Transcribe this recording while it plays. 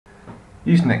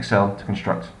Using Excel to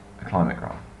construct a climate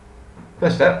graph.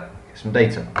 First step, get some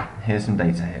data. Here's some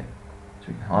data here. So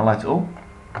we can highlight it all,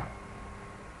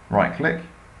 right click,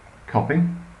 copy.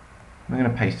 We're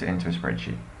going to paste it into a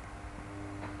spreadsheet.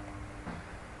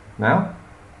 Now,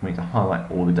 we need to highlight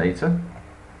all the data,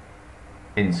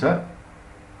 insert,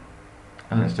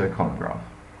 and let's do a column graph.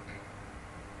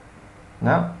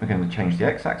 Now, we're going to change the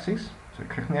x-axis. So we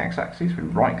click on the x-axis, we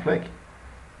right click,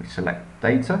 we select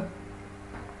data,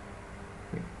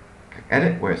 we click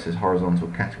edit where it says horizontal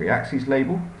category axes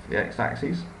label, so the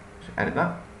x-axis, so edit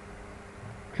that.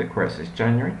 Click where it says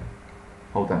January,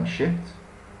 hold down shift,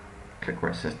 click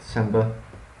where it says December,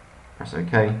 press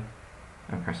OK,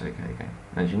 and press OK again.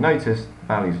 And as you notice, the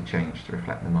values are changed to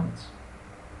reflect the months.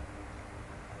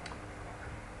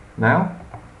 Now,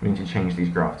 we need to change these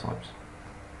graph types.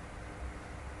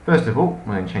 First of all,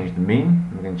 we're going to change the mean,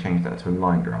 and we're going to change that to a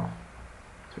line graph.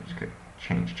 So we just click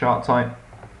change chart type,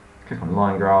 click on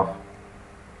line graph,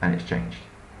 and it's changed.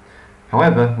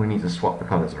 However, we need to swap the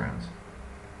colours around.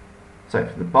 So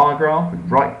for the bar graph, we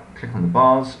right click on the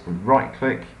bars, we right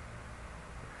click,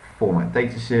 format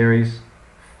data series,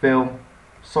 fill,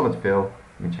 solid fill,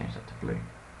 and we change that to blue.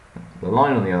 For the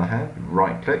line on the other hand, we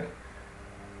right click,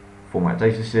 format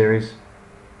data series,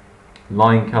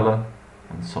 line colour,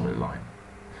 and solid line.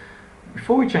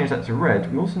 Before we change that to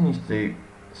red, we also need to do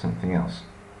something else.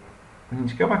 We need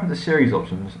to go back into series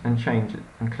options and change it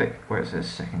and click where it says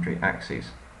secondary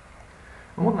axes.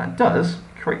 And what that does,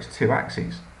 it creates two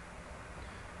axes.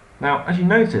 Now, as you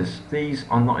notice, these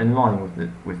are not in line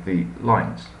with the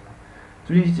lines.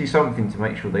 So we need to do something to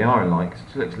make sure they are in line, because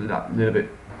it looks a little bit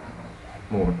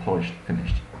more of a polished,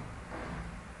 finished.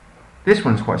 This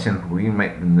one's quite simple. You can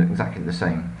make them exactly the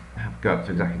same, go up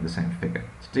to exactly the same figure.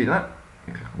 To do that,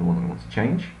 you click on the one that we want to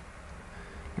change,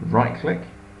 right click,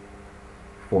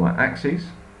 format axes,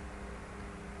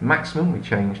 maximum we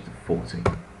change to 40.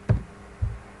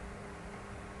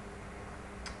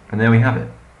 And there we have it.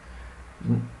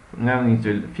 Now we need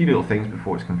to do a few little things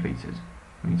before it's completed.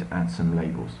 We need to add some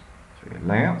labels. So we go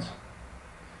layout,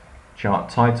 chart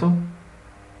title,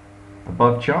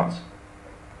 above chart.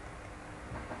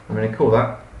 I'm going to call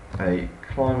that a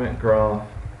climate graph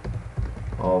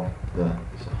of the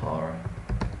Sahara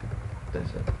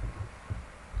Desert.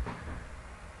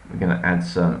 We're going to add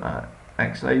some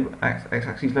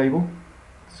x-axis label,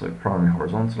 so primary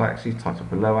horizontal axis, title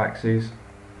below axis.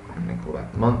 I'm going to call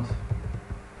that month.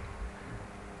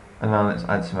 And now let's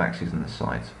add some axes on the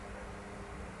sides.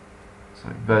 So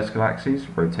vertical axis,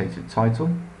 rotated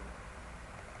title.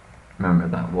 Remember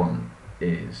that one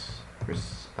is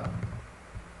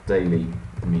daily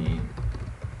mean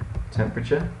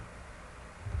temperature.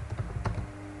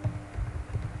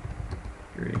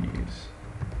 Degrees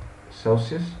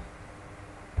Celsius.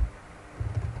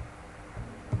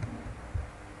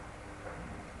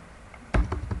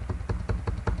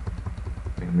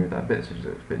 We can move that a bit so it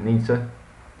looks a bit neater.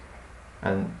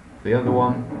 And the other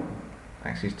one,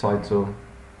 axis title,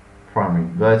 primary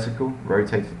vertical,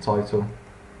 rotated title.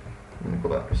 I'm going to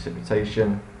call that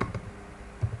precipitation.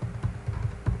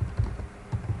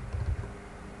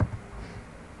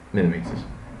 Millimeters.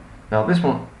 Now this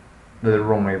one, they're the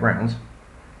wrong way around.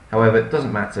 However, it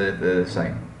doesn't matter if they're the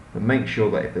same. But make sure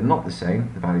that if they're not the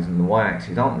same, the values on the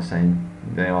y-axis aren't the same,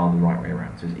 they are the right way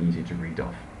around, so it's easy to read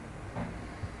off.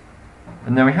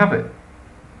 And there we have it.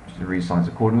 Just to resize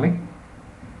accordingly.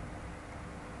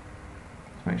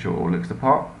 Just make sure it all looks the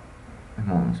part. We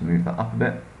want to move that up a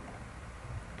bit.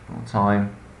 More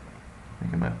time. We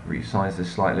can resize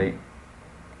this slightly.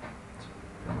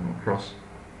 Across.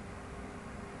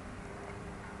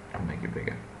 And make it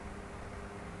bigger.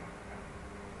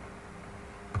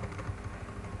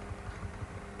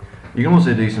 You can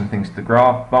also do some things to the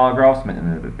bar graphs, make them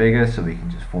a little bit bigger, so we can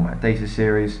just format data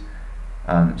series,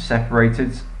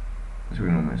 separated, so we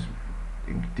can almost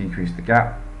decrease the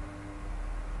gap,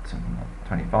 something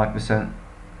like 25%,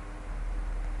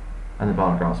 and the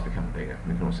bar graphs become bigger.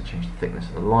 We can also change the thickness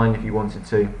of the line if you wanted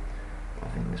to. I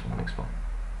think this one looks fine.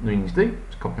 All you need to do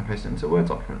is copy and paste it into a Word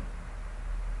document,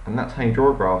 and that's how you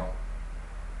draw a graph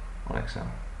on Excel.